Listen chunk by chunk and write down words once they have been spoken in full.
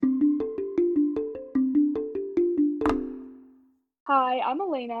Hi, I'm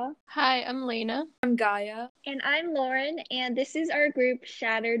Elena. Hi, I'm Lena. I'm Gaia. And I'm Lauren, and this is our group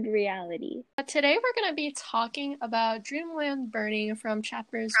Shattered Reality. Today we're going to be talking about Dreamland Burning from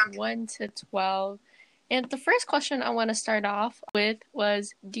chapters 1 to 12. And the first question I want to start off with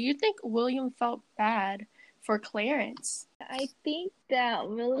was, do you think William felt bad for Clarence? I think that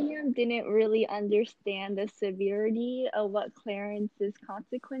William didn't really understand the severity of what Clarence's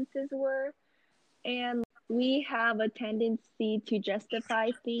consequences were. And we have a tendency to justify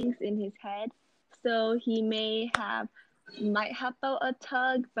things in his head. So he might have felt a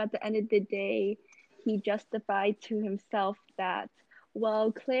tug, but at the end of the day, he justified to himself that,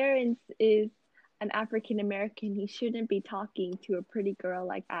 well, Clarence is an African American. He shouldn't be talking to a pretty girl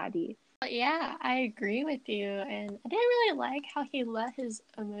like Addie. Yeah, I agree with you. And I didn't really like how he let his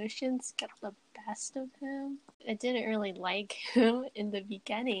emotions get the best of him. I didn't really like him in the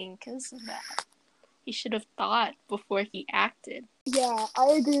beginning because of that. He should have thought before he acted. Yeah,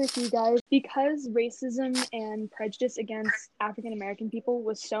 I agree with you guys. Because racism and prejudice against African American people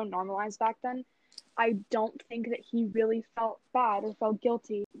was so normalized back then, I don't think that he really felt bad or felt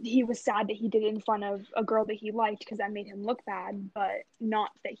guilty. He was sad that he did it in front of a girl that he liked because that made him look bad, but not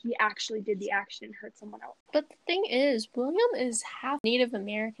that he actually did the action and hurt someone else. But the thing is, William is half Native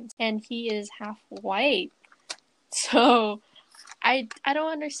American and he is half white. So I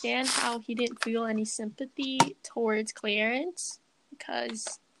don't understand how he didn't feel any sympathy towards Clarence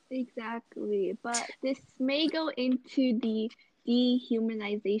because... Exactly, but this may go into the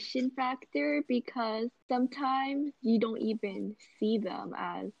dehumanization factor because sometimes you don't even see them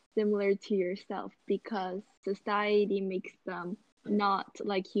as similar to yourself because society makes them not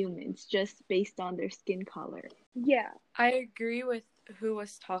like humans just based on their skin color. Yeah, I agree with who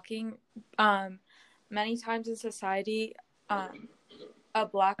was talking. Many times in society, a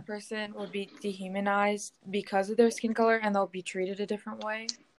black person would be dehumanized because of their skin color and they'll be treated a different way.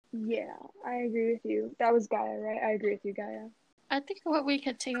 yeah, I agree with you. That was Gaia, right? I agree with you, Gaia. I think what we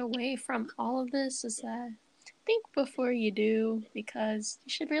could take away from all of this is that think before you do, because you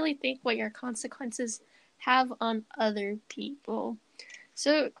should really think what your consequences have on other people.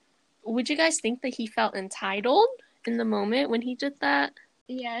 So, would you guys think that he felt entitled in the moment when he did that?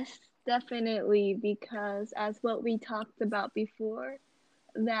 Yes, definitely, because as what we talked about before,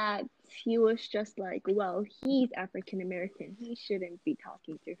 that he was just like, well, he's African American, he shouldn't be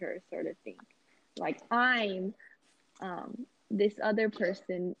talking to her, sort of thing. Like, I'm this other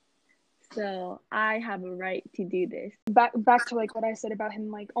person, so I have a right to do this. Back to like what I said about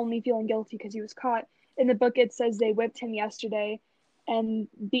him like only feeling guilty because he was caught. In the book it says they whipped him yesterday and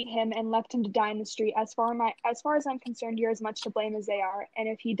beat him and left him to die in the street. As far as I'm concerned, you're as much to blame as they are. And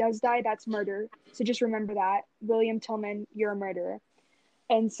if he does die, that's murder. So just remember that. William Tillman, you're a murderer.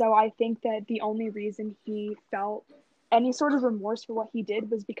 And so I think that the only reason he felt any sort of remorse for what he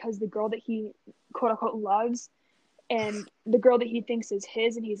did was because the girl that he quote unquote loves and the girl that he thinks is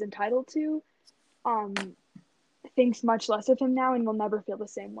his and he's entitled to thinks much less of him now and will never feel the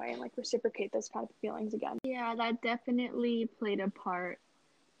same way and like reciprocate those kind of feelings again. Yeah, that definitely played a part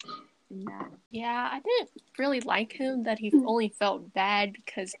in that. Yeah, I didn't really like him that he only felt bad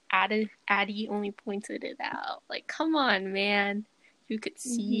because Addie only pointed it out. Like, come on, man. You could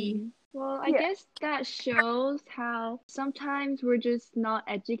see. Mm-hmm. Well, I guess that shows how sometimes we're just not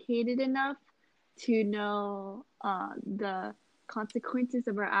educated enough to know the consequences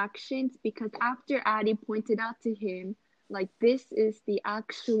of our actions because after Addie pointed out to him, like, this is the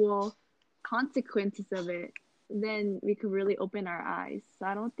actual consequences of it, then we could really open our eyes. So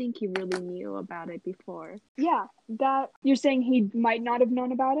I don't think he really knew about it before. Yeah, that you're saying he might not have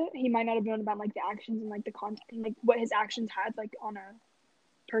known about it. He might not have known about like the actions and like the like what his actions had like on a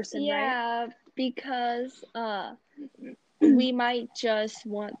person, yeah, right? Because we might just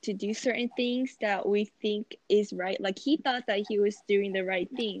want to do certain things that we think is right. Like he thought that he was doing the right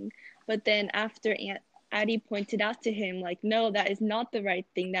thing, but then after Addie pointed out to him, like, no, that is not the right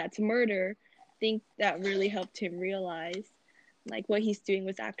thing. That's murder. I think that really helped him realize, like, what he's doing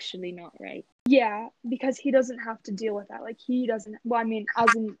was actually not right. Yeah, because he doesn't have to deal with that. Like he doesn't. Well, I mean, as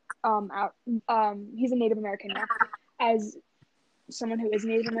in he's a Native American now. As someone who is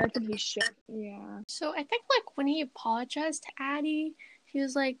Native American, he should. Yeah. So I think like when he apologized to Addie, he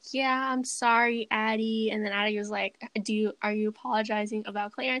was like, "Yeah, I'm sorry, Addie," and then Addie was like, "Are you apologizing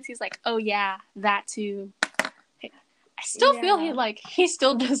about Clarence?" He's like, "Oh yeah, that too." I still feel he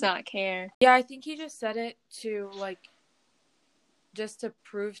still does not care. Yeah, I think he just said it to like just to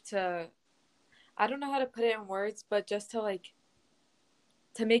prove to, I don't know how to put it in words, but just to like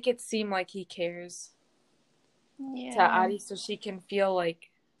to make it seem like he cares. To Addie so she can feel like,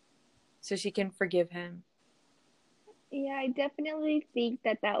 so she can forgive him. Yeah, I definitely think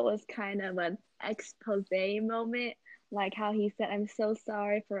that that was kind of an expose moment, like how he said, "I'm so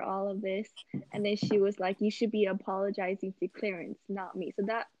sorry for all of this," and then she was like, "You should be apologizing to Clarence, not me." So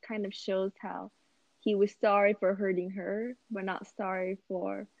that kind of shows how he was sorry for hurting her, but not sorry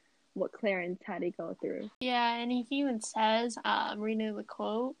for what Clarence had to go through. Yeah, and he even says, reading the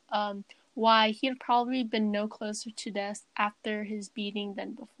quote, why he had probably been no closer to death after his beating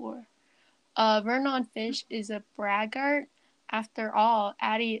than before. Vernon Fish is a braggart. After all,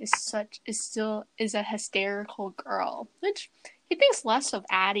 Addie is a hysterical girl, which he thinks less of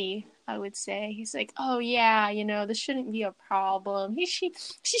Addie. I would say he's like, oh yeah, this shouldn't be a problem.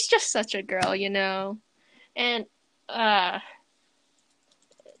 She's just such a girl, and I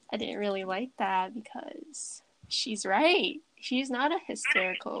didn't really like that because she's right. She's not a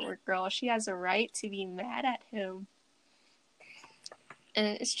hysterical girl. She has a right to be mad at him.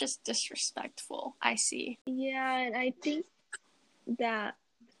 And it's just disrespectful, I see. Yeah, and I think that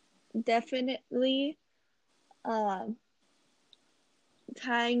definitely um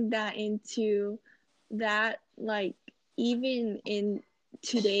tying that into that, like, even in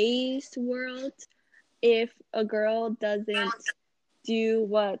today's world, if a girl doesn't do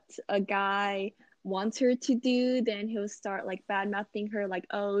what a guy wants her to do, then he'll start like bad mouthing her, like,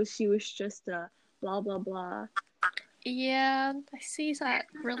 oh, she was just a blah blah blah. Yeah, I see that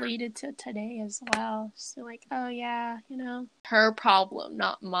related to today as well. So like, oh yeah, her problem,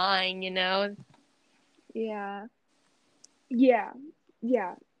 not mine, Yeah. Yeah.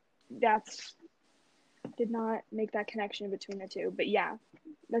 Yeah. That's did not make that connection between the two, but yeah,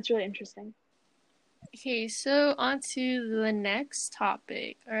 that's really interesting. Okay, so on to the next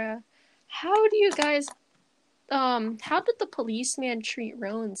topic. How do you guys how did the policeman treat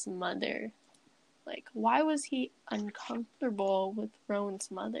Rowan's mother? Like, why was he uncomfortable with Rowan's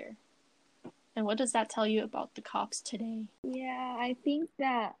mother? And what does that tell you about the cops today? Yeah, I think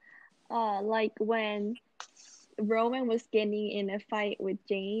that like when Rowan was getting in a fight with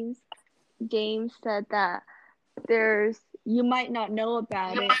James, James said that you might not know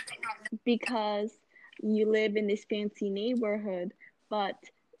about it because you live in this fancy neighborhood, but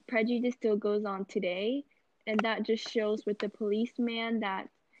prejudice still goes on today. And that just shows with the policeman that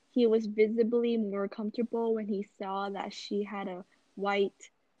he was visibly more comfortable when he saw that she had a white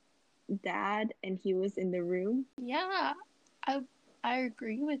dad and he was in the room. Yeah, I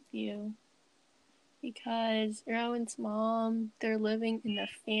agree with you. Because Rowan's mom, they're living in a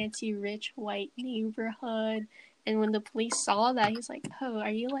fancy, rich, white neighborhood. And when the police saw that, he's like, oh, are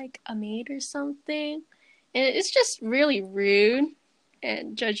you like a maid or something? And it's just really rude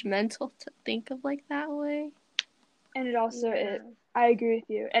and judgmental to think of like that way. And it also I agree with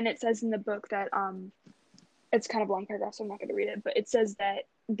you. And it says in the book that it's kind of a long paragraph, so I'm not going to read it, but it says that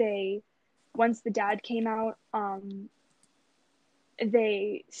once the dad came out,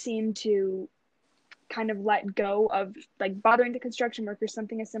 they seemed to kind of let go of like bothering the construction workers,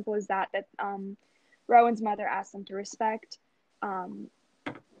 something as simple as that Rowan's mother asked them to respect.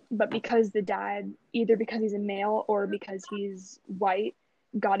 But because the dad, either because he's a male or because he's white,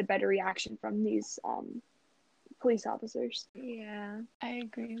 got a better reaction from these police officers. Yeah. I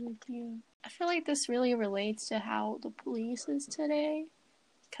agree with you. I feel like this really relates to how the police is today,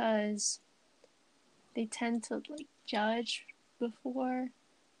 because they tend to like judge before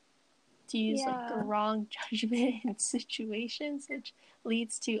to use like the wrong judgment in situations, which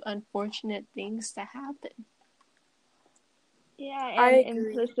leads to unfortunate things to happen. Yeah, and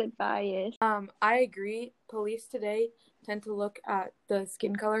implicit bias. I agree. Police today tend to look at the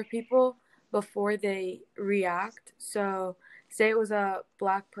skin color people before they react. So, say it was a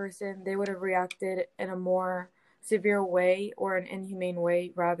black person, they would have reacted in a more severe way or an inhumane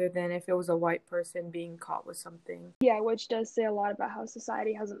way rather than if it was a white person being caught with something. Yeah, which does say a lot about how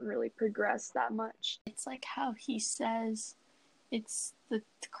society hasn't really progressed that much. It's like how he says it's the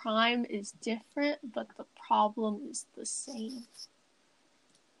crime is different, but the problem is the same.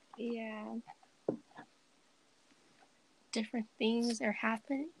 Yeah. Different things are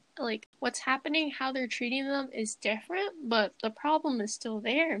happening. Like, what's happening, how they're treating them is different, but the problem is still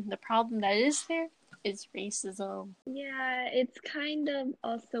there. The problem that is there is racism. Yeah, it's kind of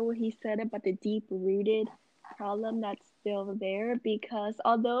also what he said about the deep-rooted problem that's still there, because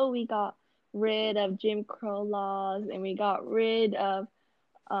although we got rid of Jim Crow laws and we got rid of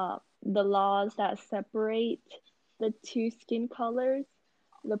the laws that separate the two skin colors,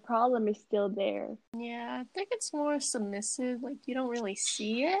 the problem is still there. Yeah, I think it's more submissive. Like, you don't really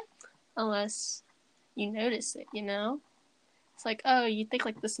see it unless you notice it, It's like, oh, you think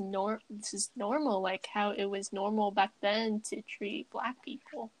like this is normal, like how it was normal back then to treat black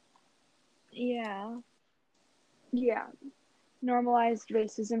people. Yeah. Yeah, normalized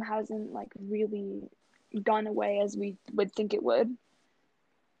racism hasn't like really gone away as we would think it would.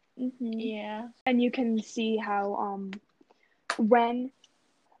 Yeah. And you can see how when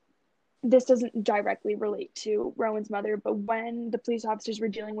this doesn't directly relate to Rowan's mother, but when the police officers were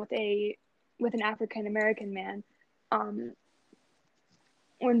dealing with an African American man,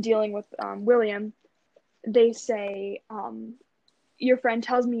 when dealing with William, they say, your friend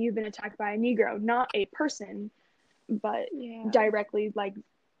tells me you've been attacked by a Negro, not a person, but directly like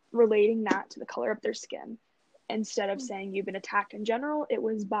relating that to the color of their skin. Instead of saying you've been attacked in general, it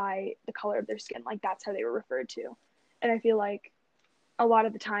was by the color of their skin. Like that's how they were referred to. And I feel like a lot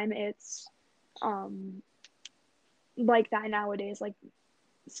of the time it's like that nowadays. Like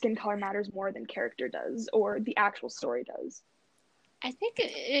skin color matters more than character does or the actual story does. I think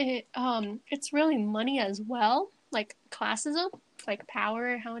it's really money as well, like classism, like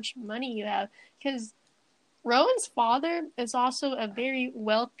power, how much money you have. Because Rowan's father is also a very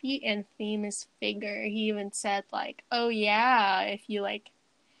wealthy and famous figure. He even said like, "Oh yeah, if you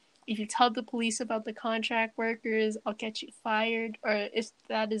tell the police about the contract workers, I'll get you fired." Or if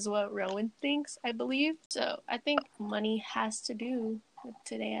that is what Rowan thinks, I believe. So I think money has to do with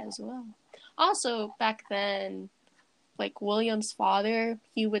today as well. Also, back then, like William's father,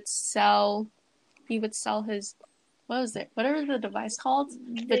 he would sell his, what was it? Whatever the device called?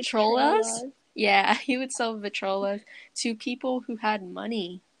 Vitrolas? Yeah, he would sell Vitrolas to people who had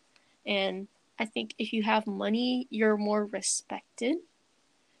money. And I think if you have money, you're more respected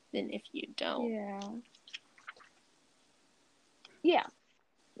than if you don't. Yeah,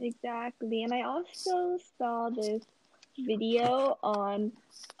 exactly. And I also saw this video on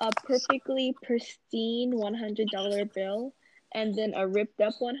a perfectly pristine $100 bill and then a ripped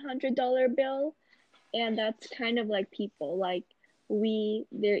up $100 bill. And that's kind of like people, like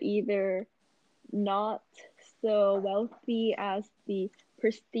they're either not so wealthy as the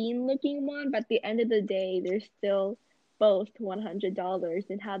pristine looking one, but at the end of the day, they're still both $100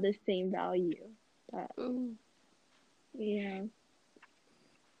 and have the same value. Ooh. Yeah.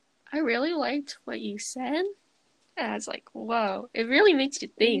 I really liked what you said. And I was like, whoa, it really makes you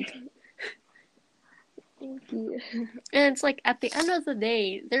think. Thank you. And it's like, at the end of the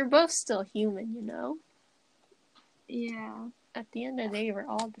day, they're both still human, you know? Yeah. At the end of the day, we're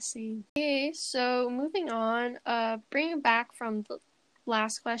all the same. Okay, so moving on, bringing back from the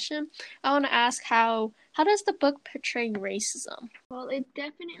last question, I want to ask how does the book portray racism? Well, it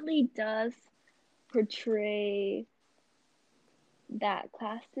definitely does portray that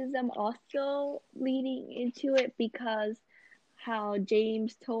classism also leading into it, because how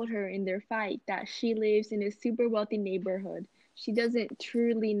James told her in their fight that she lives in a super wealthy neighborhood. She doesn't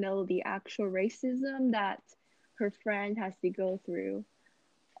truly know the actual racism that her friend has to go through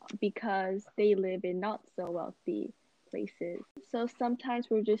because they live in not so wealthy places. So sometimes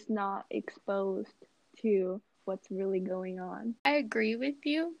we're just not exposed to what's really going on. I agree with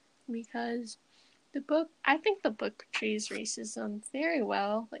you because I think the book portrays racism very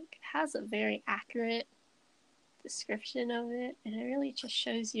well. Like, it has a very accurate description of it, and it really just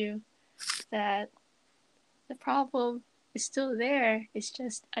shows you that the problem is still there. It's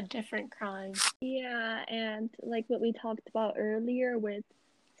just a different crime. Yeah, and like what we talked about earlier with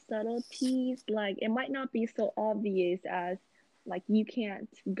subtleties, like it might not be so obvious as like you can't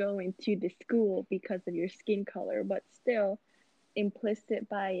go into the school because of your skin color, but still implicit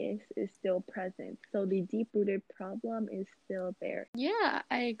bias is still present. So the deep-rooted problem is still there. Yeah,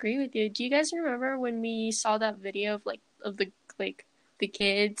 I agree with you. Do you guys remember when we saw that video of the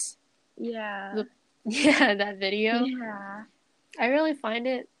kids? Yeah. Yeah, that video. Yeah. I really find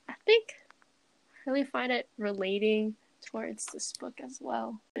it relating towards this book as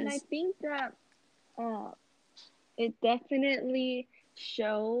well. And I think that it definitely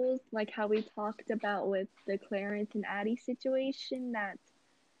shows, like how we talked about with the Clarence and Addie situation, that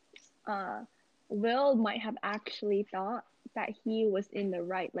Will might have actually thought that he was in the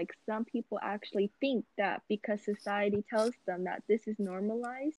right. Like some people actually think that because society tells them that this is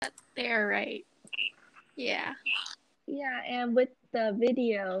normalized. They're right. Yeah. Yeah, and with the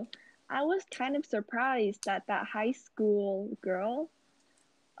video, I was kind of surprised that high school girl,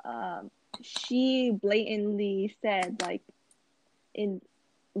 she blatantly said, like,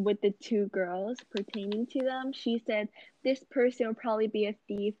 with the two girls pertaining to them, she said, this person will probably be a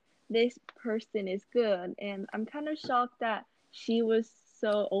thief, this person is good. And I'm kind of shocked that she was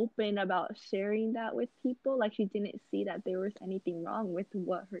so open about sharing that with people. Like she didn't see that there was anything wrong with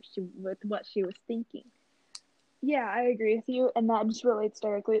what she was thinking. Yeah, I agree with you, and that just relates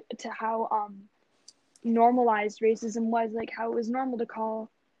directly to how normalized racism was, like how it was normal to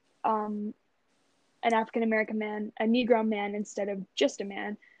call an African American man, a Negro man instead of just a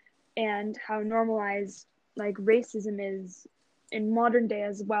man, and how normalized like racism is in modern day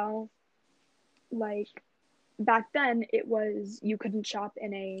as well. Like back then, it was you couldn't shop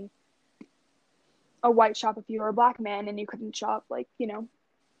in a white shop if you were a black man, and you couldn't shop like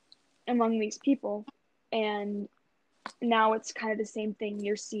among these people. And now it's kind of the same thing.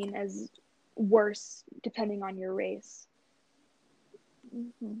 You're seen as worse depending on your race.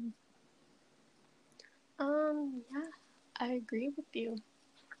 Mm-hmm. Yeah, I agree with you.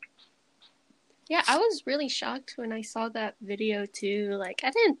 Yeah, I was really shocked when I saw that video too. Like, I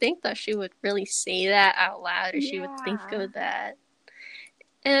didn't think that she would really say that out loud, or she would think of that.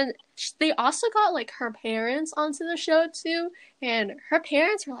 And they also got like her parents onto the show too, and her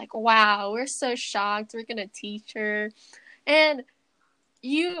parents were like, "Wow, we're so shocked. We're gonna teach her." And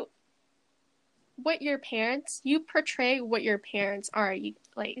you portray what your parents are. You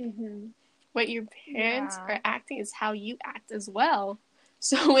like what your parents are acting is how you act as well.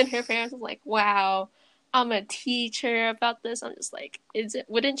 So when her parents was like, "Wow, I'm gonna teach her about this," I'm just like,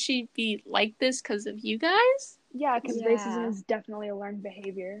 wouldn't she be like this because of you guys? Yeah, because racism is definitely a learned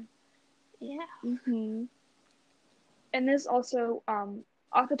behavior. Yeah. And this also,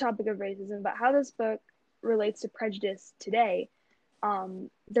 off the topic of racism, but how this book relates to prejudice today.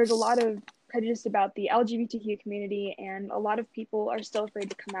 There's a lot of prejudice about the LGBTQ community, and a lot of people are still afraid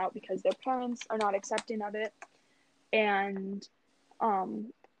to come out because their parents are not accepting of it. And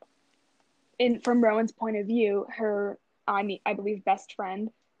from Rowan's point of view, I believe best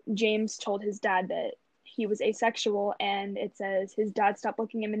friend, James, told his dad that he was asexual, and it says his dad stopped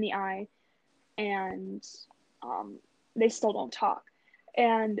looking him in the eye, and they still don't talk.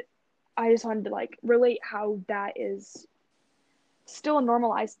 And I just wanted to like relate how that is still a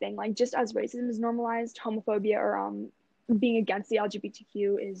normalized thing. Like just as racism is normalized, homophobia or being against the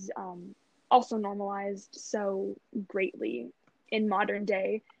LGBTQ is also normalized so greatly in modern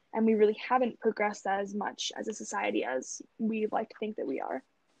day, and we really haven't progressed as much as a society as we like to think that we are.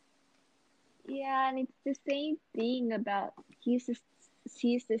 Yeah, and it's the same thing about he's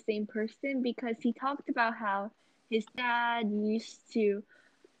the same person, because he talked about how his dad used to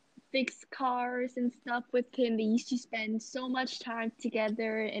fix cars and stuff with him. They used to spend so much time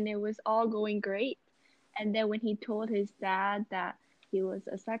together, and it was all going great. And then when he told his dad that he was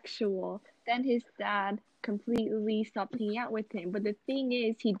asexual, then his dad completely stopped hanging out with him. But the thing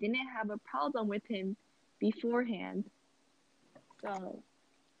is, he didn't have a problem with him beforehand. So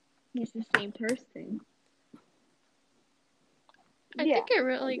he's the same person. I think it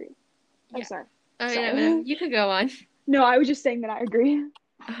really. I'm sorry. Oh, yeah, you could go on. No, I was just saying that I agree.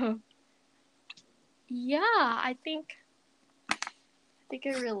 Oh. Yeah, I think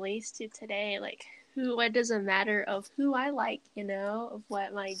it relates to today. Like, what doesn't matter of who I like, of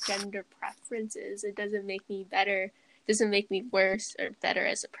what my gender preference is. It doesn't make me better. It doesn't make me worse or better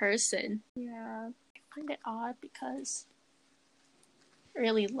as a person. Yeah. I find it odd because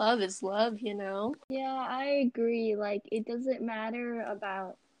really love is love, Yeah, I agree. Like, it doesn't matter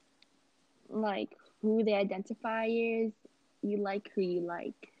about like who they identify as. You like who you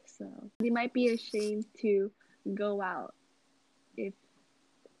like. So they might be ashamed to go out if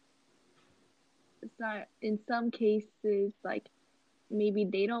it's not, in some cases, like maybe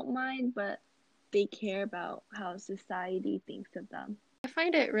they don't mind, but they care about how society thinks of them. I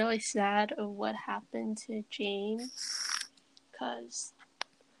find it really sad of what happened to James, because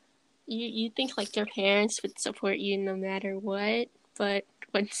you think like your parents would support you no matter what, but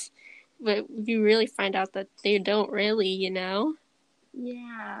you really find out that they don't really,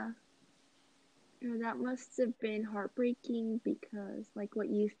 Yeah. That must have been heartbreaking, because like what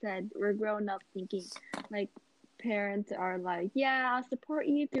you said, we're grown up thinking like parents are like, yeah, I'll support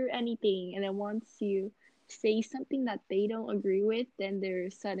you through anything, and then once you say something that they don't agree with, then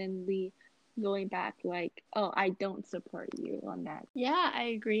they're suddenly going back like, oh, I don't support you on that. Yeah, I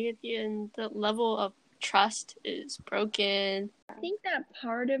agree with you, and the level of trust is broken. I think that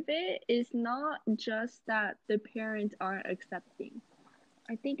part of it is not just that the parents aren't accepting.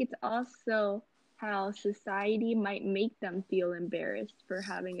 I think it's also how society might make them feel embarrassed for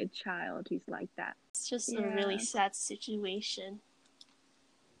having a child who's like that. It's just a really sad situation.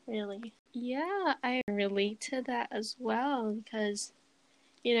 Really. Yeah, I relate to that as well, because,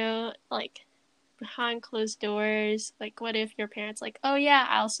 like, behind closed doors, like, what if your parents like, oh yeah,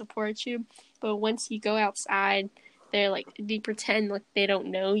 I'll support you, but once you go outside, they're like, they pretend like they don't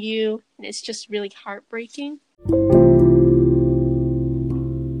know you, and it's just really heartbreaking.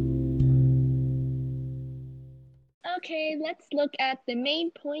 Okay, let's look at the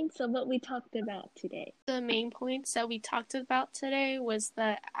main points of what we talked about today. The main points that we talked about today was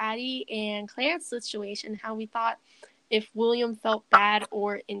the Addie and Clarence situation, how we thought if William felt bad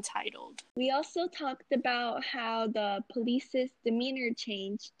or entitled. We also talked about how the police's demeanor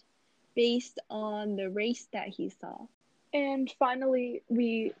changed based on the race that he saw. And finally,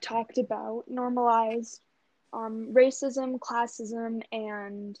 we talked about normalized racism, classism,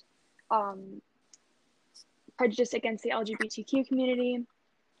 and prejudice against the LGBTQ community,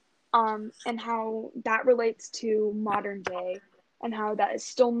 and how that relates to modern day, and how that is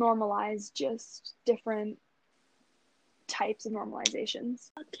still normalized, just different types of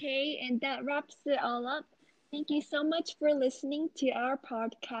normalizations. Okay, and that wraps it all up. Thank you so much for listening to our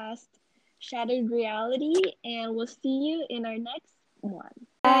podcast, Shattered Reality, and we'll see you in our next one.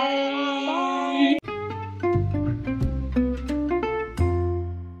 Bye.